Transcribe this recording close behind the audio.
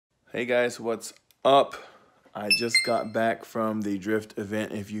Hey guys, what's up? I just got back from the drift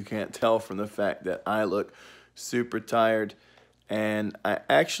event, if you can't tell from the fact that I look super tired. And I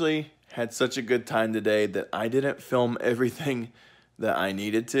actually had such a good time today that I didn't film everything that I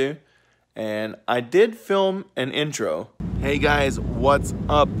needed to. And I did film an intro. Hey guys, what's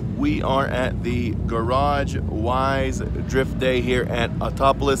up? We are at the Garage Wise Drift Day here at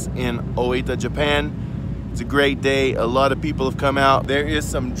Autopolis in Oita, Japan. It's a great day. A lot of people have come out. There is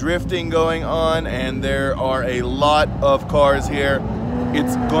some drifting going on and there are a lot of cars here.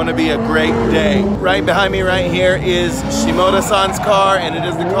 It's gonna be a great day. Right behind me right here is Shimoda-san's car, and it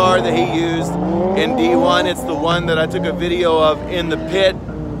is the car that he used in D1. It's the one that I took a video of in the pit.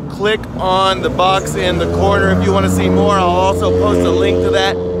 Click on the box in the corner if you want to see more. I'll also post a link to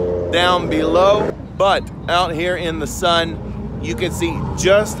that down below. But out here in the sun, you can see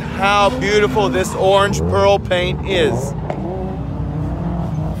just how beautiful this orange pearl paint is.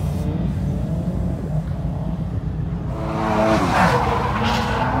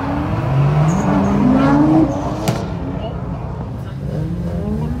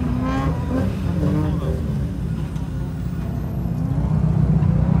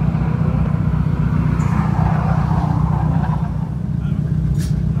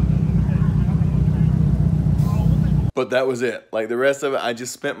 But that was it. Like the rest of it, I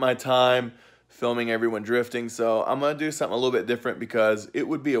just spent my time filming everyone drifting. So I'm gonna do something a little bit different because it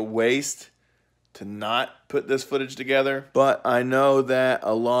would be a waste to not put this footage together. But I know that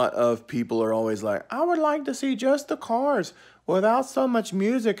a lot of people are always like, I would like to see just the cars without so much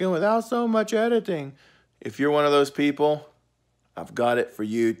music and without so much editing. If you're one of those people, I've got it for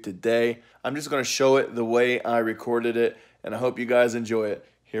you today. I'm just gonna show it the way I recorded it, and I hope you guys enjoy it.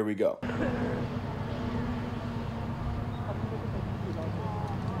 Here we go.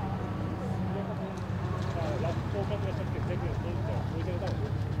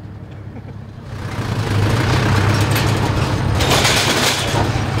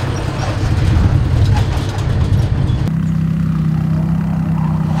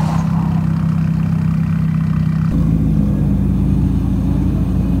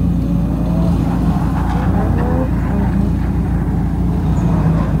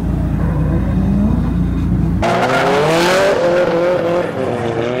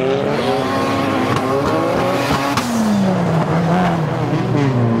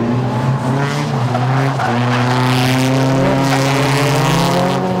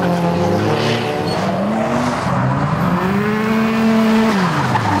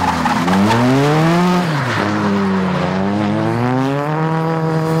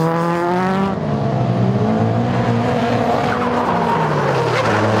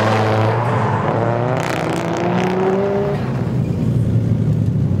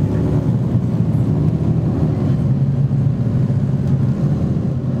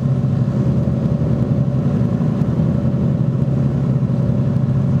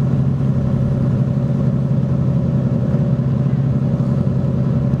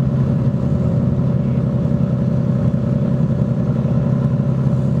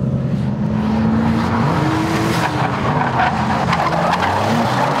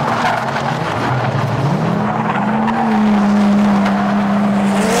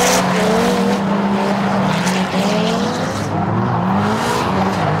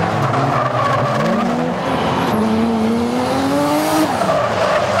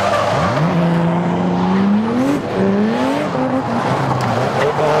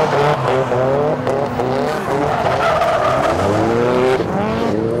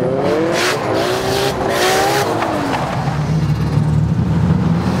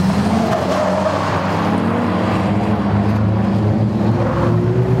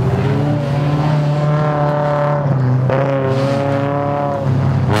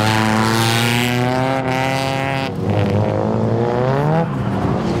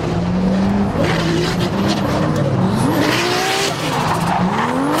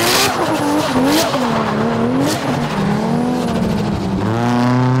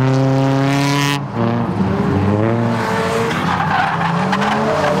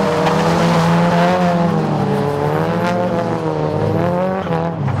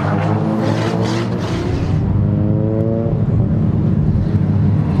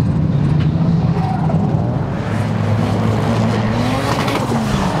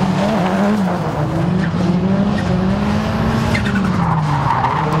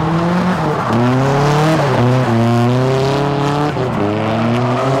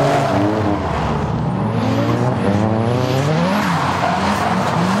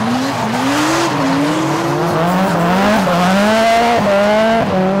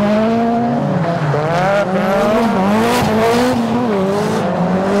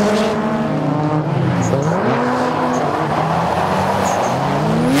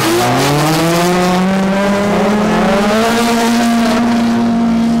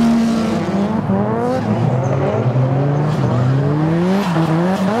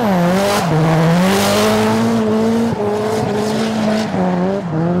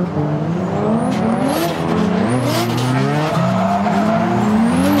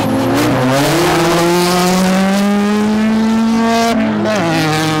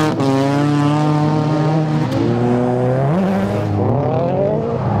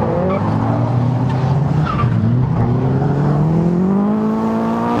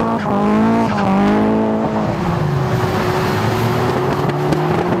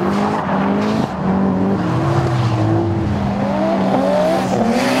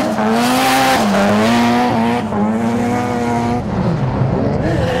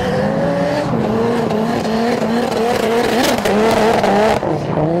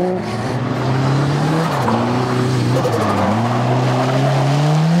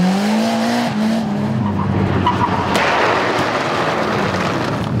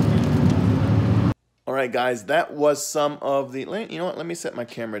 right, guys, that was some of the, you know what, let me set my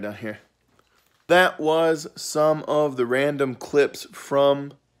camera down here. That was some of the random clips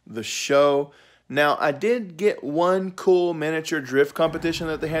from the show. Now, I did get one cool miniature drift competition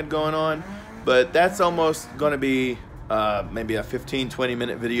that they had going on, but that's almost going to be maybe a 15-20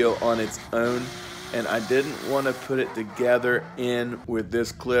 minute video on its own, and I didn't want to put it together in with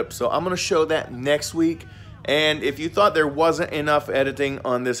this clip, so I'm going to show that next week. And if you thought there wasn't enough editing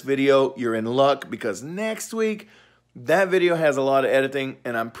on this video, you're in luck, because next week that video has a lot of editing,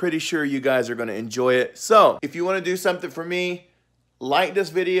 and I'm pretty sure you guys are going to enjoy it. So if you want to do something for me, like this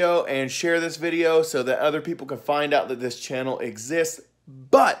video and share this video so that other people can find out that this channel exists.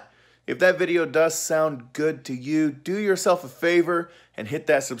 But if that video does sound good to you, do yourself a favor and hit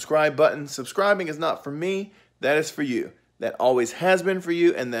that subscribe button. Subscribing is not for me, that is for you. That always has been for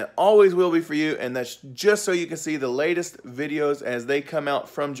you, and that always will be for you, and that's just so you can see the latest videos as they come out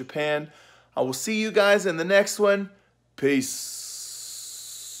from Japan. I will see you guys in the next one.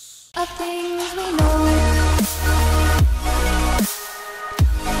 Peace.